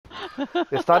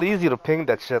It's not easy to ping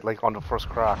that shit like on the first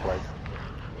crack, like.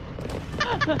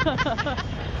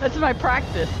 That's my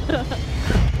practice.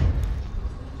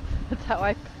 That's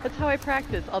how I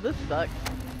practice. Oh, this sucks.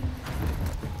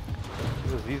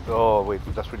 Oh wait,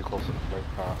 that's really close to the flame.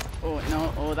 Oh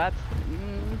no, oh that's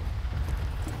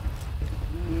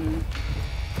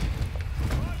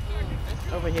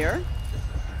over here.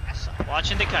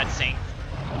 Watching the cutscene.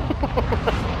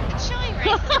 It's showing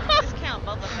right discount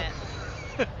Boba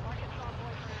Fett.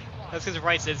 That's because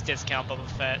Rice is discount Boba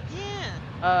Fett. Yeah.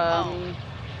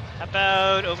 How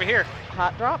about over here?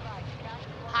 Hot drop?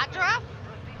 Hot drop?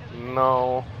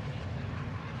 No.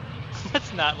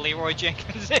 That's not Leroy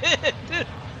Jenkins. Okay.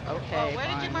 Oh, where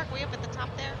did you mark? Way up at the top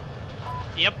there?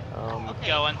 Yep. Okay.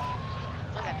 Going.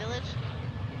 Was that village?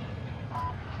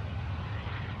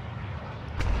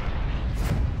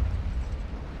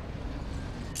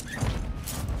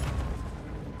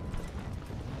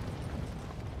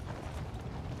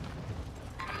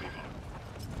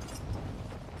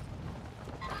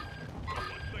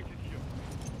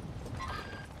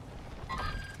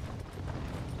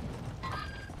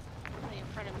 In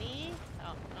front of me?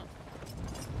 Oh, no.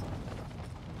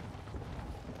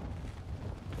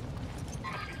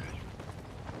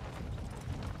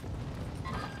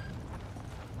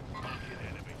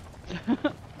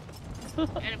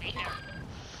 Enemy here.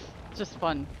 Just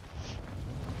fun.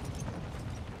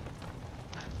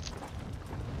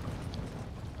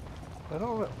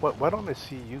 Why don't I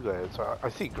see you guys? I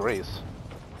see Grace.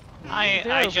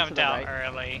 I jumped out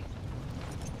early.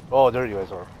 Oh, there you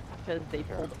guys are. Because they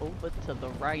pulled over to the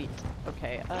right.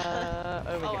 Okay, over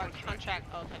Oh, here. our contract.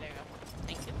 Oh, okay, there you go.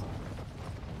 Thank you.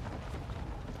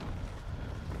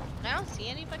 I don't see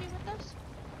anybody with us.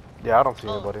 Yeah, I don't see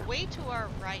anybody. Way to our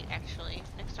right, actually,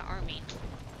 next to Army.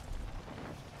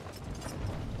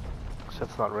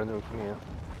 Shit's not rendering for me.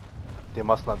 They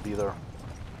must not be there.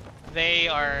 They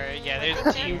are, yeah, there's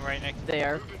a team right next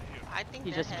there. I think he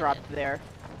they're just headed. dropped there.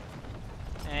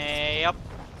 Yep.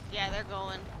 Yeah, they're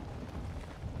going.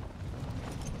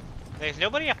 There's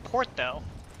nobody at port though.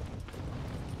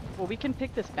 Well, we can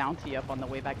pick this bounty up on the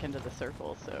way back into the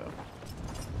circle, so.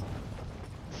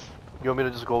 You want me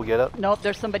to just go get it? Nope,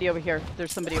 there's somebody over here.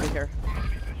 There's somebody over here.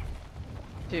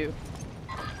 Two.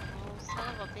 Oh,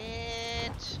 son of a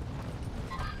bitch.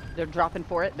 They're dropping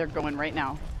for it. They're going right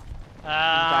now.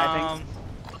 Diving.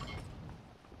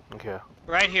 Okay.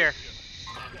 Right here.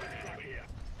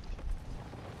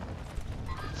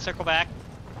 Circle back.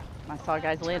 I saw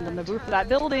guys land on the roof of that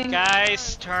building.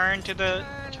 Guys, turn to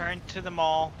the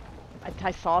mall.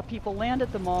 I saw people land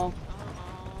at the mall.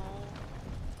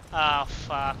 Oh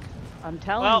fuck. I'm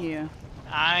telling you.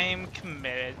 I'm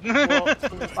committed.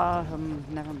 Well,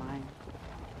 never mind.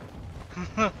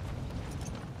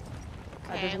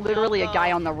 There's literally a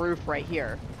guy on the roof right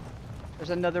here.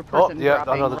 There's another person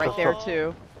dropping right there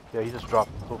too. Yeah, he just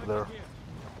dropped over there.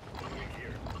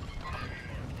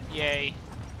 Yay.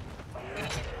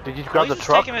 Did you grab the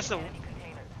truck?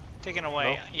 Taking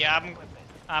away. No? Yeah,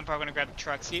 I'm probably gonna grab the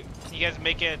truck. See, can you guys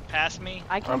make it past me?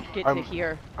 I can get to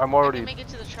here. I'm already. I can make it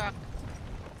to the truck.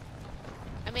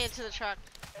 I made it to the truck.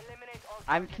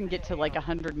 I can get to like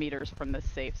 100 meters from this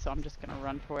safe, so I'm just gonna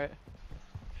run for it.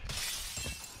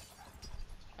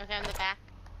 Okay, I'm in the back.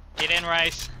 Get in,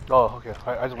 Rice. Oh, okay.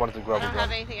 I just wanted to grab I it. don't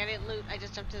have anything. I didn't loot. I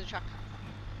just jumped to the truck.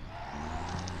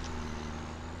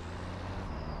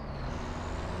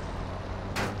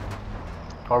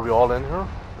 Are we all in here?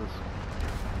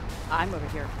 I'm over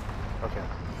here. Okay.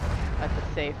 At the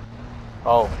safe.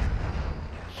 Oh.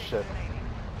 Shit.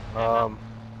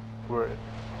 We're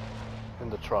in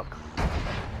the truck.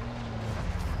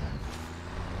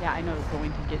 Yeah, I know.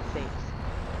 Going to get safes.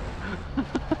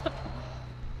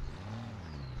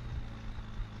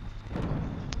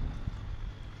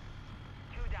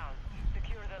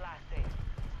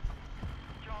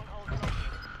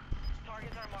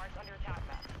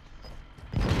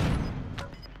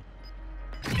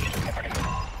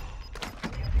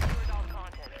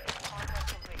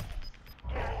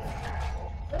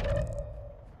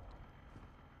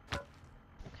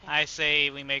 I say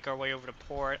we make our way over to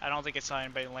port. I don't think I saw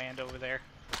anybody land over there.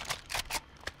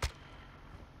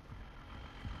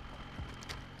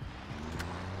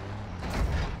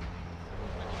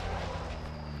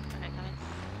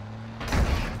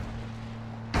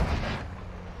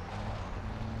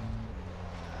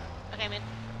 Okay, I'm in.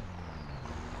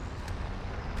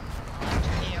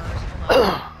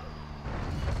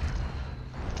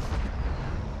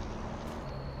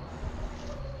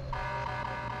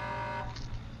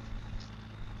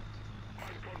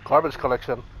 Garbage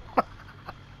collection.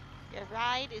 Your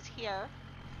ride is here.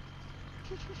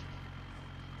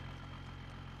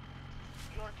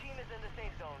 Your team is in the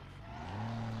safe zone.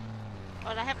 Oh,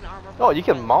 and I have an armor. Oh, you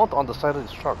can mount on the side of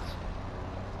these trucks.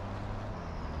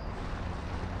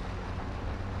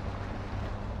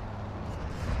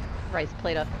 Rice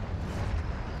plate up.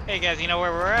 Hey guys, you know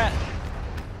where we're at?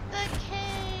 The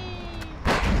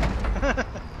cave.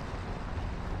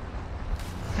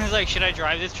 It's like, should I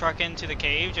drive this truck into the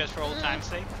cave just for old time's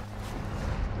sake?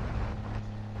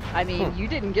 I mean, you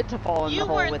didn't get to fall in the You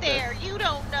hole weren't with there. this. You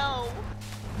don't know.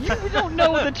 You don't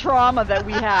know the trauma that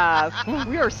we have.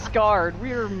 We are scarred.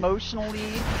 We are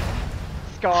emotionally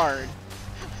scarred.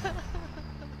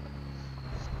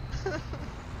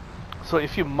 So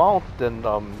if you mount, then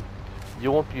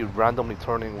you won't be randomly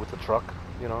turning with the truck,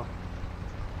 you know?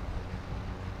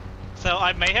 So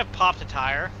I may have popped a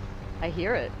tire. I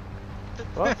hear it.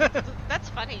 What? That's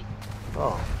funny.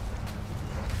 Oh.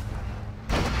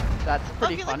 That's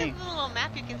pretty if you funny. look at the little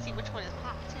map, you can see which one is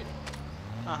popped too.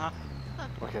 Uh-huh.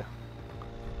 Okay.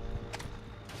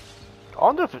 I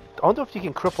wonder if you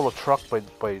can cripple a truck by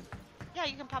Yeah,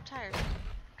 you can pop tires.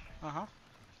 Uh-huh.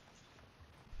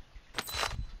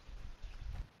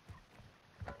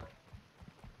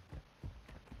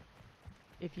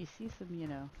 If you see some, you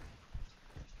know,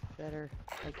 better,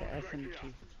 like a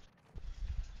SMG.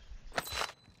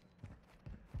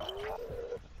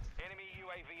 Enemy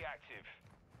UAV active.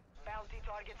 Bounty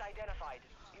targets identified.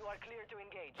 You are clear to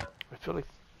engage. I feel like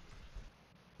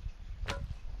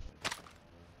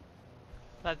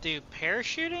That dude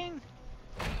parachuting?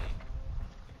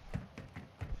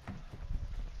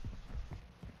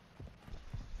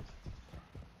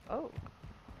 Oh.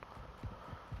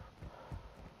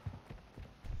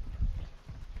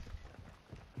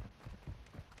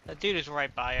 That dude is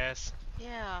right by us.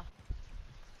 Yeah.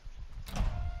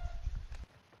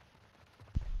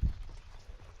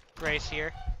 Grace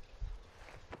here.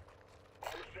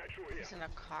 He's in a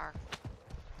car.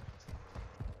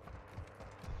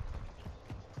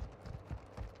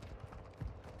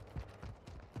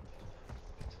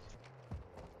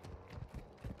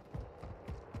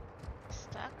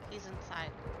 Stuck? He's inside.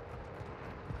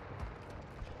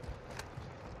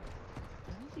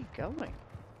 Where is he going?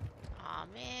 Aw,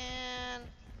 man.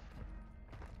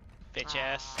 Bitch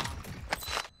ass. Aw.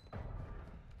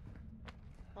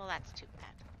 Well, that's too bad.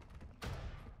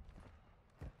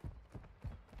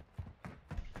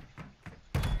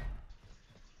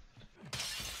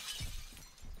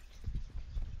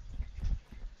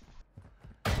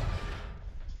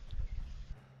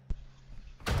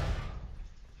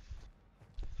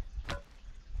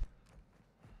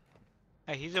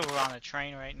 Hey, he's over on the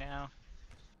train right now.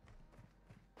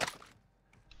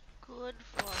 Good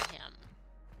for him.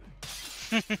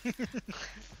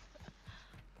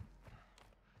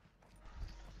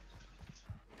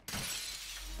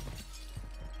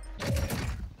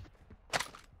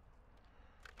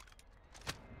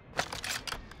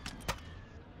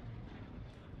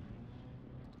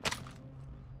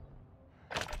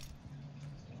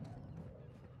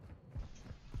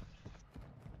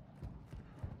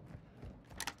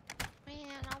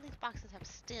 Man, all these boxes have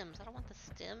stems. I don't want the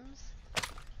stems.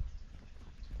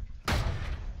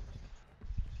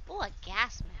 Oh, a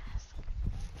gas mask.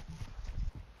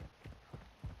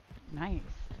 Nice.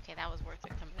 Okay, that was worth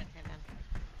it coming in here then.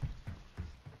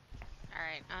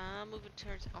 Alright, moving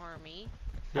towards army.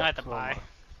 I had to so, buy.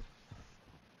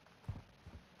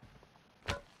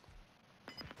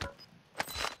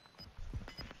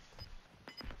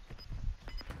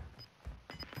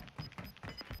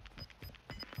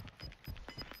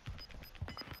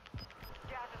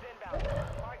 Gas is inbound.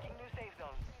 Marking new safe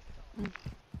zone.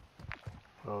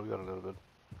 Oh, we got a little bit.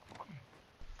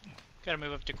 Gotta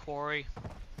move up to quarry.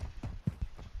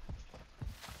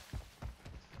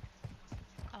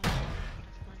 Oh, that's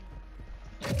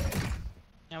money.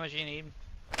 How much do you need?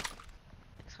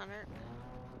 600.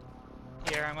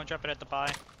 Here, I'm gonna drop it at the buy.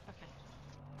 Okay.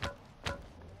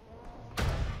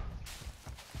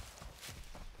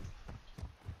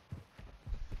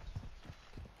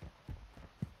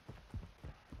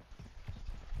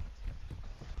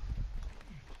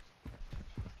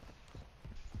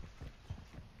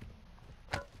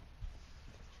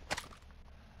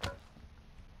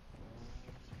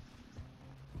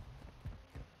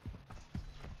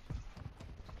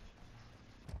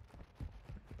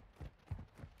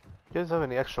 You guys have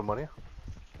any extra money?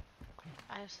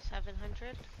 I have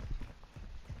 700.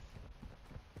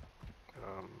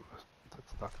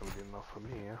 That's not gonna be enough for me.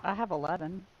 Yeah? I have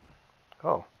 11.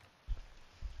 Oh.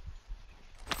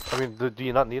 I mean, do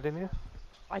you not need any?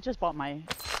 I just bought my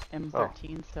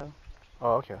M13, so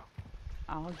Oh, okay.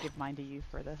 I'll give mine to you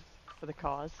for the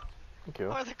cause. Thank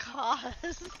you. For the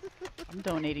cause. I'm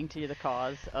donating to the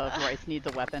cause of Rice needs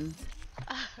a weapon.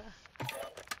 Got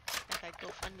that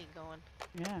GoFundMe going.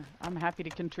 Yeah, I'm happy to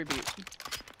contribute.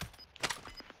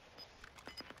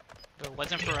 If it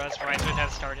wasn't for us, Rice would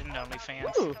have started an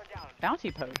OnlyFans. Ooh,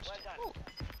 bounty poached. Ooh.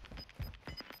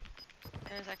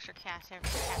 There's extra cash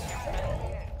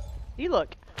everybody. See,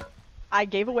 look, I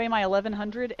gave away my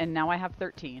 1100 and now I have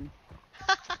 13.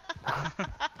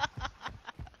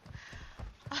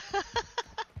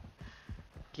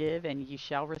 Give and ye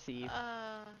shall receive.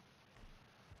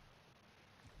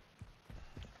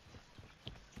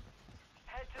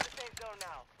 Head to the safe zone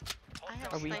now. I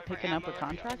have Are we sniper picking up a ammo if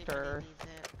contract, anybody or- needs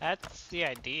it. That's the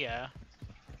idea.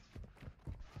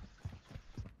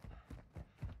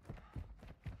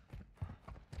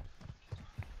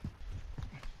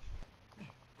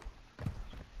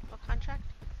 What contract?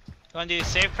 You want to do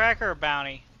safe cracker or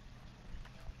bounty?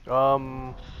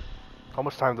 How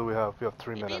much time do we have? We have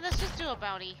 3 Maybe minutes. let's just do a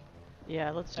bounty.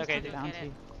 Yeah, let's just Okay, do the then. Get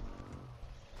bounty.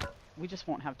 We just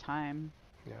won't have time.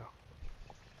 Yeah.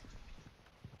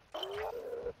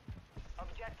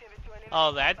 Objective is to eliminate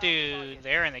Oh, that bounty dude, targets.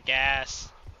 they're in the gas.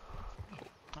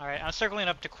 Alright, I'm circling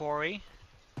up to quarry.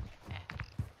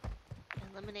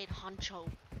 Eliminate Honcho.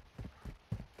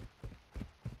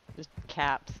 Just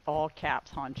caps, all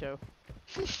caps, Honcho.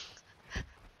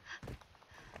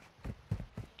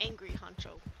 Angry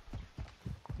Honcho.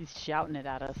 He's shouting it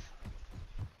at us.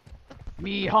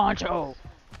 Me, Honcho!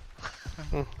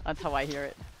 That's how I hear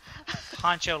it.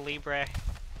 Honcho Libre.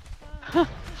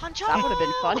 Honcho! That would have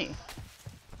been funny.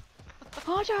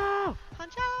 Honcho!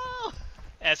 Honcho!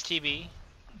 STB.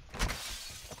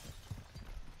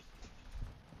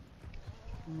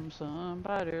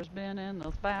 Somebody's been in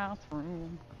this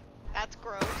bathroom. That's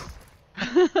gross.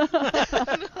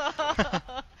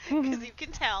 Because you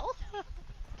can tell.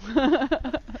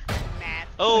 Mad.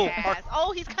 Oh, ass.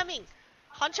 Oh, he's coming.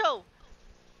 Honcho.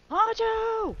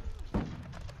 Honcho!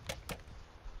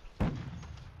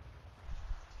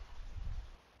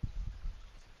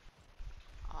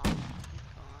 Oh, he's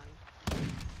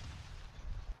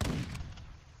gone.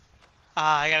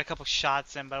 I got a couple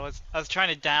shots in, but I was trying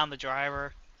to down the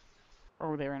driver.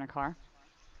 Oh, they're in a car.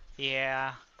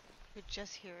 Yeah. You could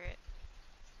just hear it.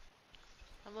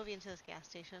 I'm moving into this gas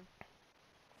station.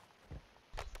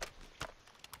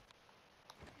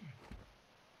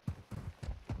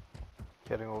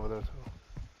 Getting over there too.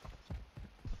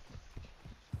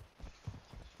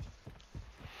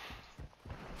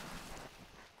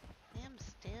 Damn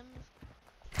stems.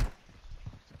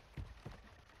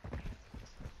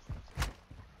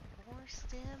 More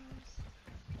stems.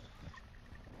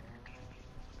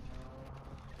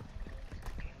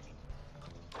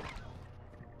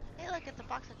 Hey, look, it's a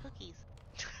box of cookies.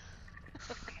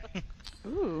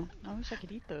 Ooh, I wish I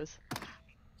could eat those.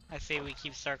 I say we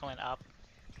keep circling up.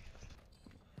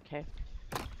 Okay.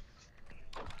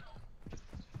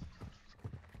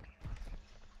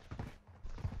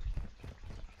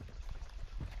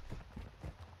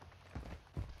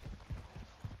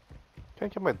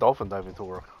 Can't get my dolphin diving to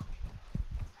work.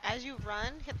 As you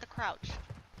run, hit the crouch.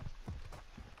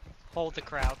 Hold the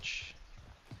crouch.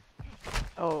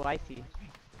 Oh, I see.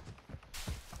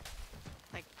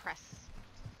 Like, press.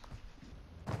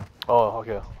 Oh,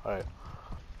 okay, alright.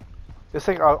 It's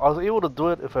like I was able to do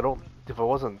it if I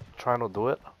wasn't trying to do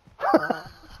it.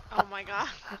 Oh my god.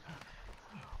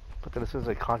 But then as soon as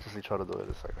I consciously try to do it,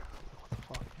 it's like, what the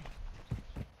fuck?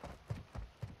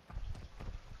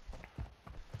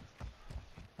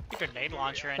 Grenade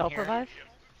launcher in Self here. revive?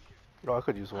 Oh, I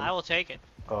could use one. I will take it.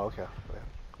 Oh, okay.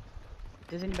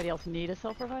 Does anybody else need a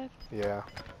self revive? Yeah.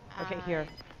 Okay, here. do-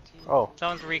 Oh,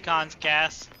 Someone's recon's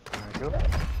gas. thank you.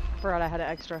 Forgot I had an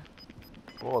extra.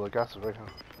 Oh, the gas is right here.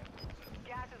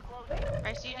 Gas is closing.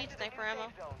 Bryce, do you need sniper ammo?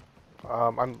 Safe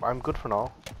zone. I'm good for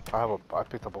now. I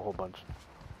picked up a whole bunch.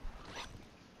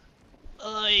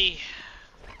 Oy.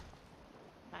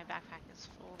 My backpack is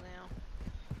full now.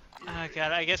 Oh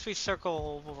god, I guess we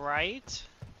circle right.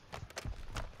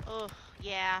 Oh,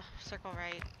 yeah. Circle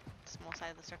right. Small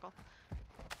side of the circle.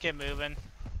 Get moving.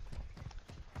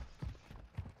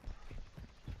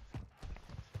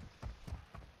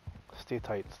 Stay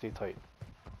tight, stay tight.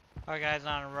 Our guy's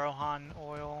on Rohan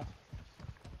oil.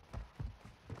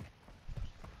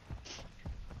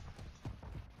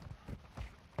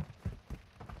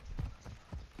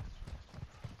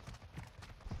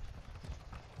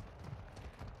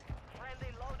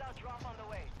 Friendly loadout drop on the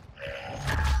way.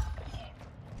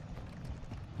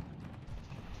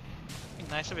 Be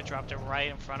nice if it dropped it right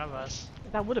in front of us.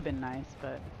 That would have been nice,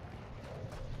 but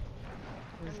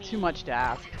it was too much to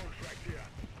ask.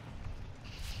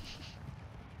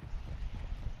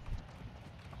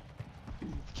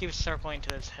 Keep circling to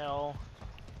this hill.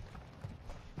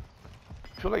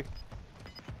 I feel like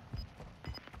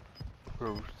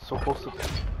we're so close to.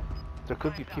 There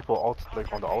could be people out,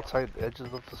 like on the outside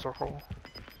edges of the circle.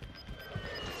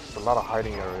 There's a lot of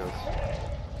hiding areas.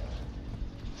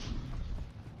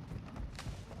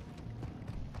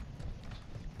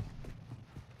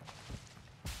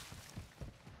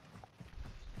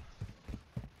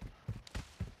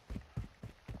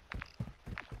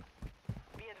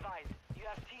 Be advised, you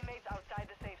have teammates outside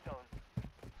the safe zone.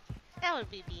 That would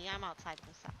be me. I'm outside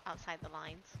the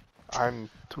lines. I'm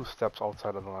 2 steps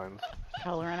outside of the lines.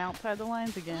 Coloring outside the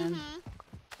lines again.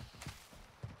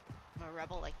 I'm a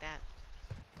rebel like that.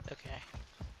 Okay.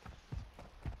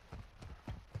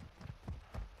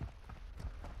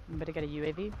 Anybody got a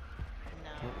UAV? No.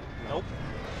 Nope.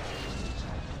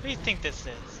 What do you think this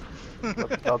is?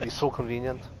 That would be so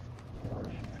convenient.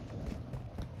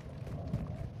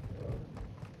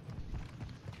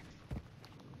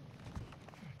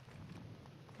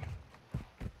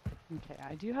 Okay,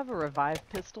 I do have a revive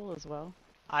pistol as well.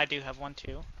 I do have one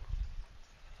too.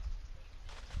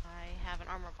 I have an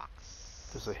armor box.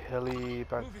 There's a heli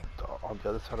back on the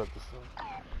other side of this thing.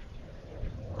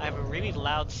 I have a really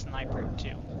loud sniper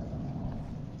too.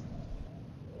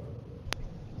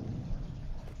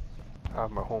 I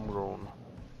have my homegrown.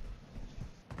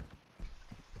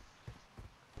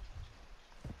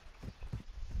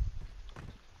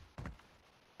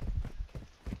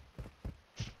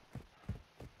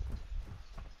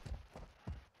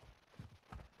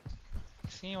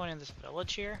 See anyone in this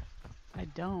village here? I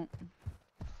don't.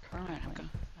 Currently.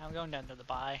 I'm going down to the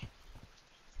buy.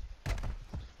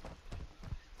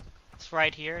 It's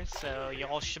right here, so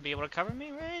y'all should be able to cover me,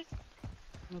 right?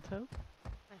 Let's hope. I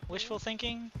think. Wishful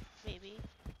thinking? Maybe.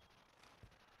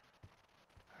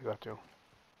 I got you.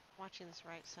 Watching this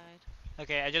right side.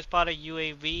 Okay, I just bought a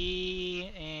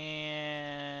UAV,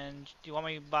 and do you want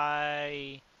me to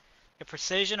buy a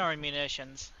precision or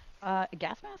munitions?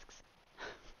 Gas masks?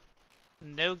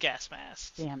 No gas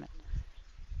masks. Damn it.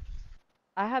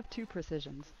 I have 2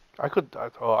 precisions. I could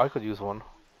use one.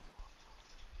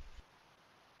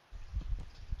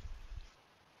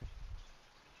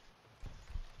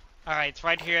 Alright, it's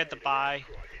right here at the buy.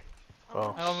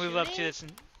 Oh. I'll move up to shooting? this.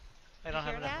 I don't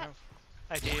You have hear enough that? room.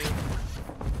 I do.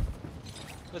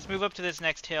 Let's move up to this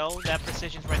next hill. That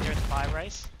precision's right there at the buy,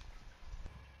 Rice.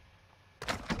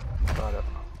 Got it.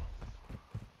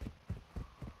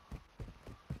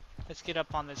 Let's get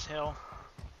up on this hill.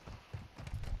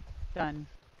 Done.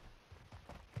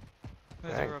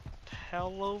 There's Dang. a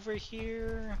rappel over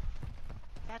here.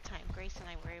 That time, Grace and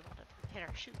I were able to hit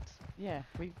our shoots. Yeah,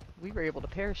 we were able to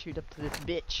parachute up to this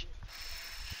bitch.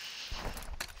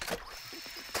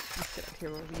 Let's get up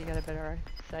here where we got a better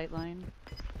sight line.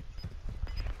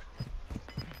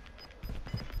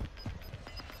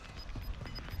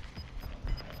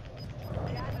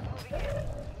 Gas is moving in.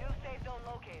 New safe zone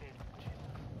located.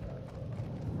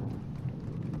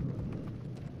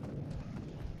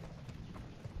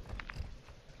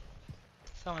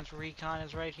 Someone's recon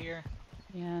is right here.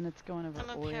 Yeah, and it's going over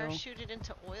Someone oil. parachuted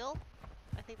into oil.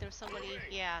 I think there's somebody,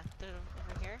 yeah, they're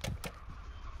over here. I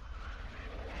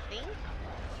think.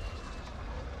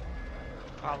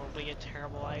 Probably a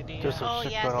terrible idea. There's some Oh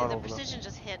shit yeah, going see on the over there. precision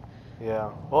just hit.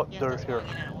 Yeah. Oh, Yes, they're that's here. going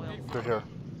in at oil. They're here.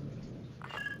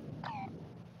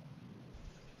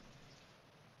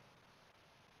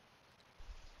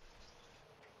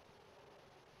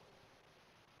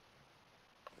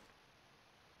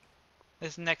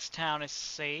 This next town is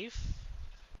safe.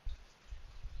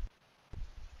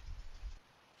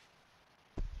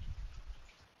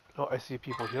 Oh, I see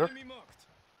people here.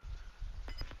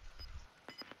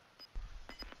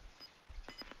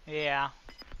 Yeah.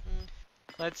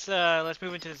 Let's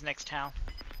move into this next town.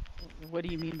 What do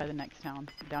you mean by the next town?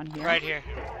 Down here? Right here.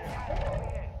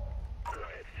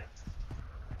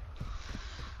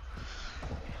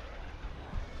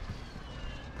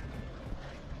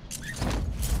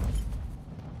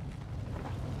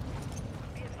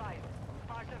 Be advised,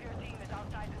 part of your team is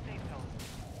outside the safe zone.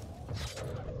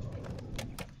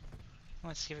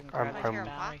 Let's see if we can I'm- grab I a hear a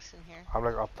Maui. box in here. I'm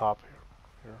like up top here.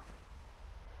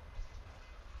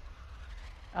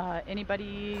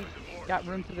 Anybody got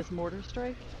room for this mortar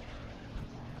strike?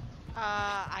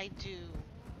 I do.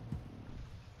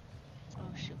 Oh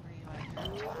shoot, where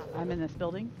are you at? I'm in this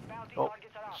building. Bounty Oh,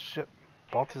 targets are up. shit.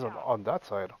 Bounty's on that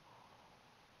side.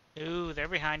 Ooh, they're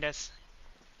behind us.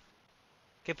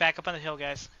 Get back up on the hill,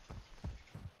 guys.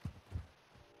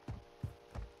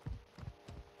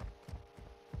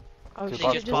 Oh They shit, it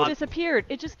just just bought- disappeared.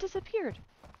 It just disappeared.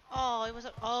 Oh, it was.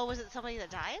 Was it somebody that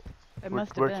died? It We're,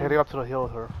 must we're have heading been. up to the hill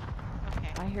here.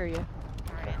 Okay. I hear you.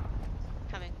 Alright.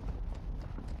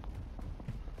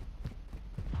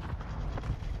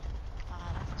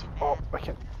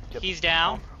 He's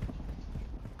down.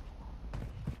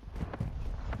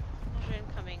 Soldier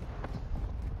incoming.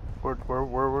 Where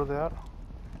were they at?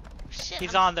 Shit,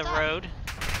 He's I'm on the stuck. road.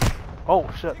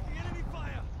 Oh shit.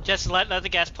 Just let the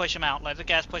gas push him out. Let the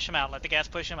gas push him out. Let the gas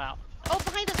push him out. Oh,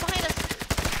 behind us, behind us.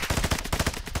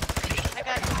 I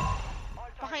got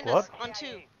behind What? us on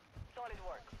 2. Solid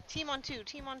work. Team on 2,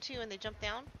 and they jumped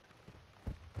down.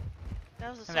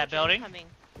 That was a In that soldier building? incoming.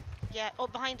 Yeah. Oh,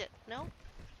 behind it. No.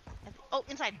 Oh,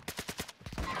 inside.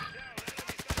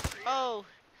 Oh,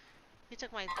 he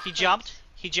took my. He plate. jumped.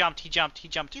 He jumped. He jumped. He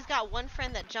jumped. He's got one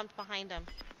friend that jumped behind him.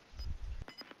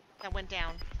 That went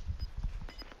down.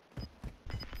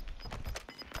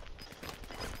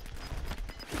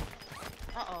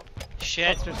 Uh-oh.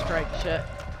 Shit. Cluster strike shit.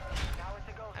 Now it's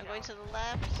a go. I'm going to the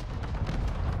left.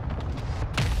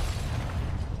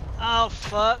 Oh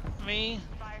fuck me.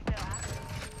 Fire still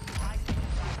active.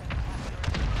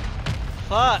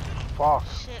 Fuck. Fuck.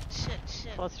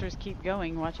 Shit. Clusters keep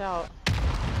going. Watch out.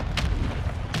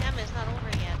 Damn it, it's not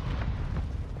over yet.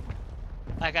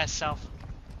 I got self.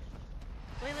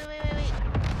 Wait.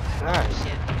 Nice.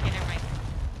 Shit. Okay, never mind.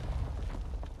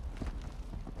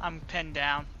 I'm pinned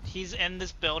down. He's in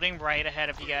this building right ahead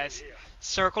of you guys.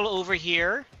 Circle over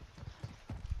here.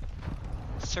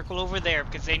 Circle over there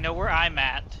because they know where I'm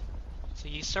at. So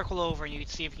you circle over and you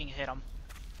see if you can hit them.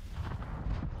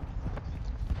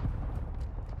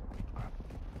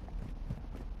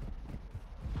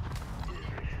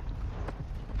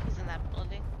 He's in that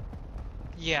building.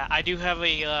 Yeah, I do have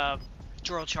a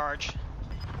drill charge.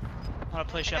 I'm gonna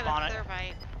push I up got on a it.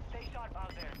 thermite. Stay sharp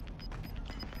out there.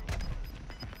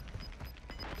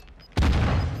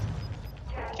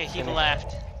 Okay, he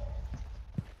left.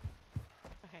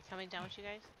 Okay, coming down with you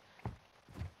guys.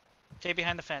 Stay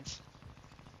behind the fence.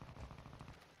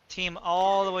 Team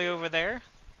all the way over there.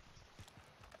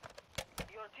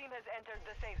 Your team has entered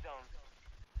the safe zone.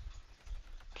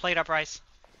 Plate up, Rice.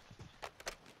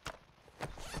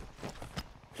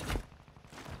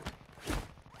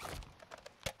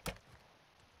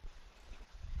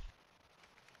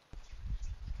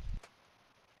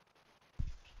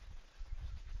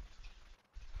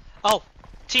 Oh,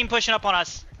 team pushing up on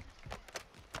us.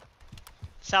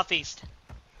 Southeast.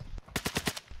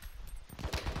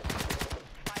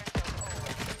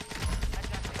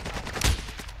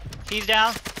 He's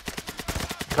down.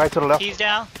 Guy to the left. He's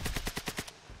down.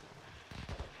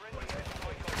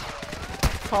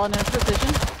 Calling in precision.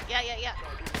 Yeah.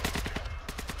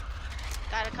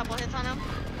 Got a couple hits on him.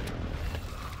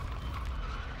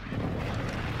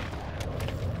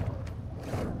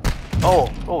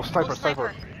 Oh, sniper, Oh,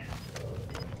 sniper.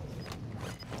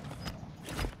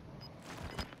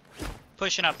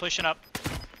 Pushing up, pushing up.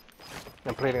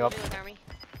 I'm plating up. What are you doing, Army?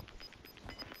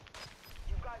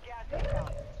 You've got gas inbound.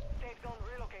 Safe zone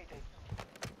relocated.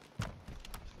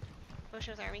 Push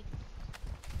with Army.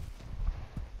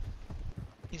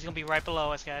 He's gonna be right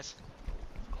below us, guys.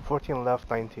 14 left,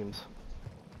 9 teams.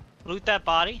 Loot that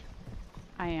body.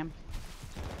 I am.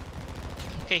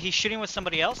 Okay, he's shooting with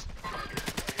somebody else.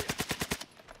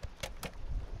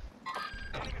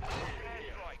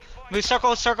 Move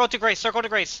circle to Grace, circle to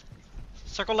Grace.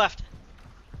 Circle left.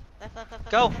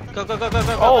 Left. Go. Go.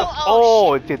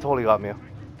 Oh, it totally got me.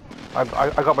 I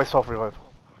got myself revived.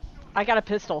 I got a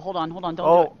pistol. Hold on. Don't do it.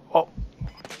 Oh.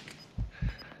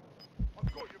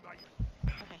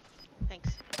 Okay,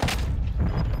 thanks.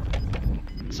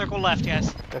 Circle left,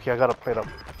 guys. Okay, I gotta plate up.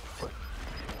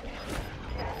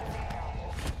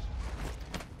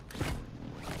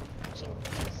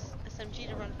 SMG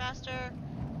to run faster.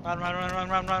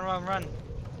 Run.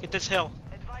 Get this hill.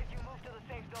 Advise you move to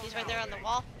the safe zone. He's right there on the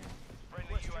wall.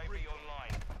 Friendly UAV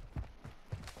online.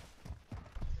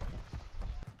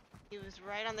 He was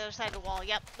right on the other side of the wall.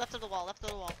 Yep, left of the wall.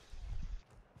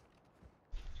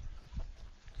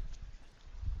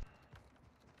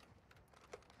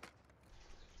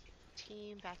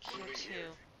 Team back here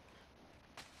too.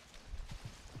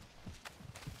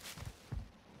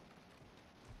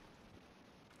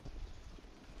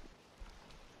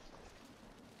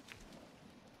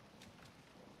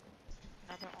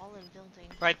 Now they're all in building.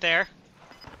 Right there.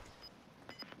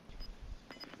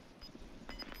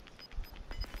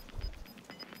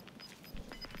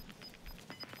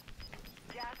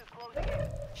 Gas is closing in.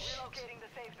 Relocating the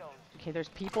safe zone. Okay, there's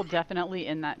people definitely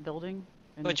in that building.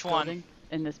 Which one?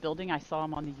 In this building. I saw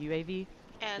them on the UAV.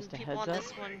 And Just a people on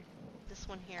heads up. this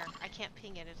one here. I can't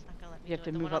ping it. It's not gonna let me You have do to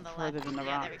it. The move one on up the further left. than the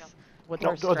Yeah, rocks. there we go. With No,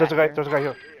 our there's a guy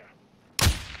here.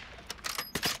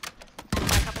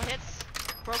 Got a couple hits.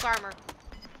 Broke armor.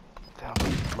 Damn,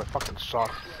 my fucking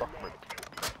shots suck. I think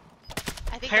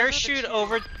those are the Parachute two.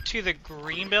 over to the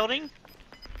green building.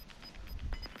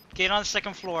 Get on the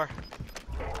second floor.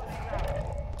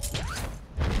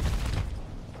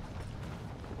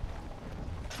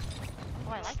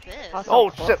 Oh, I like this. Also, Oh,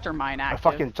 shit. cluster mine I active.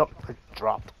 fucking jumped. I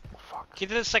dropped. Fuck. Get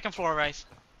to the second floor, Rice.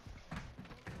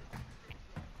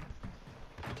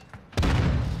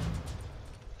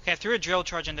 Okay, I threw a drill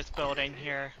charge in this building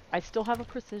here. I still have a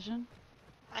precision.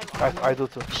 I do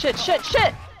too. Shit, shit,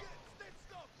 shit!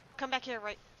 Come back here,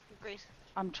 right, Grace.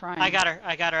 I'm trying. I got her.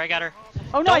 I got her. I got her.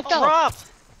 Oh no, I Don't fell. drop.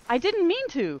 I didn't mean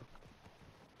to. You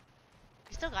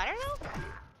still got her though?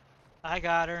 I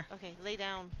got her. Okay, lay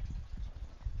down.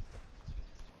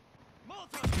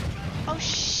 Oh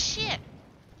shit!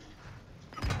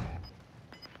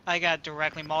 I got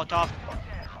directly Molotov.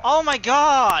 Oh my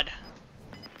god!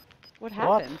 What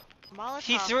happened? Molotov.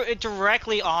 He threw it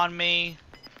directly on me.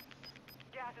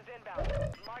 Gas is inbound.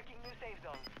 Marking new safe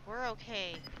zone. We're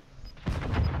okay.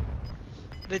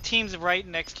 The team's right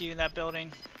next to you in that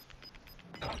building.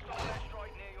 Hostile asteroid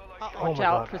near your location. Uh-oh. Watch my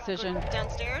out, God. precision.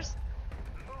 Downstairs?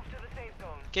 Move to the safe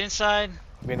zone. Get inside.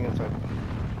 I'm getting inside.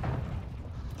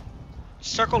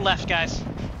 Circle left, guys.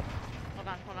 Hold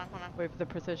on, hold on, hold on. Wait for the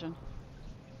precision.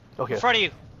 Okay. In front of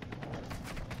you.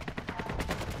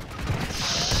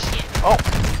 Oh!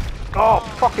 Oh,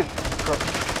 fucking.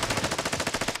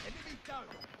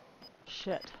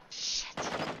 Shit. Shit.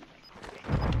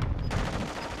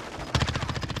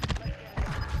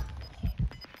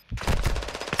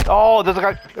 Oh, there's a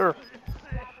guy here.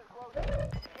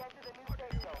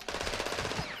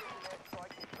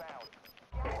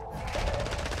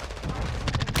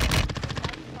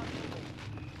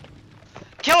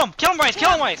 Kill him! Kill him, Rice! Kill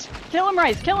him, Rice! Kill him,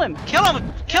 Rice! Kill him! Kill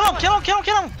him! Kill him! Kill him! Kill him!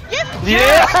 Kill him!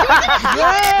 Yeah!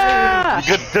 Yeah!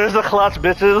 Good, there's a clutch,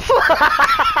 bitches.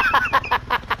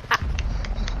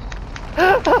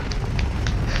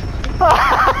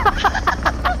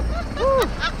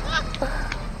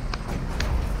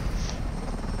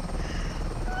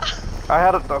 I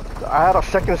had a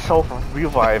second self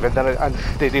revive, and then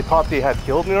they thought they had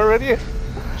killed me already.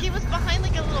 He was behind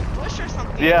like a little bush or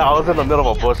something. Yeah, I was in the middle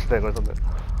of a See him. bush thing or something.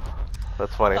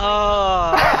 That's funny.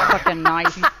 Oh. Fucking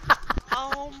nice.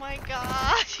 Oh my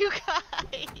god, you guys.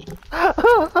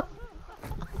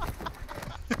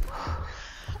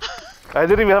 I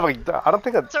didn't even have a. I don't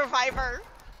think Survivor.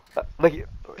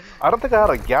 I don't think I had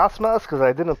a gas mask because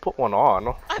I didn't put one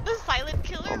on. I'm the silent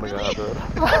killer, Oh my really? god, dude.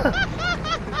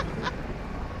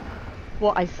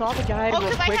 Well, I saw the guy Oh, real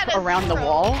 'cause I quick had a around the 0.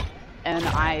 wall, and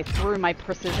I threw my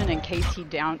precision in case he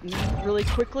downed me really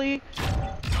quickly.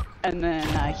 And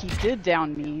then he did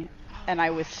down me, and I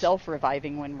was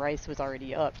self-reviving when Rice was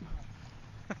already up.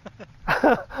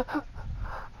 Oh,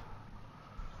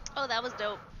 that was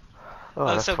dope. Oh,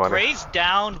 that's so funny. Grace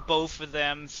downed both of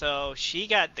them, so she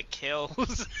got the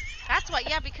kills. That's why,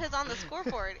 yeah, because on the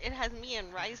scoreboard, it has me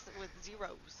and Rice with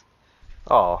 0s.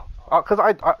 Oh, cause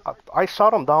I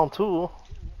shot him down too.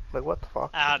 Like what the fuck?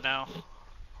 I don't know.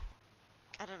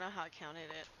 I don't know how I counted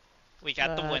it. We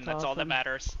got the win. That's That's all that awesome.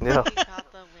 matters. Yeah. We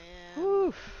got the win.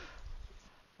 Whew.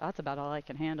 That's about all I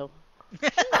can handle.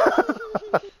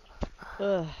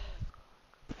 Ugh.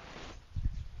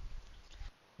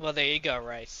 Well, there you go,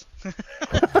 Rice.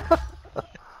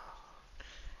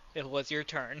 It was your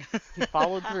turn. He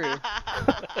followed through.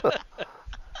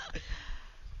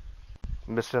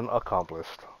 Mission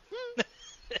accomplished.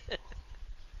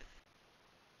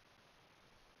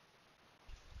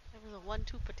 It was a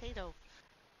 1-2 potato.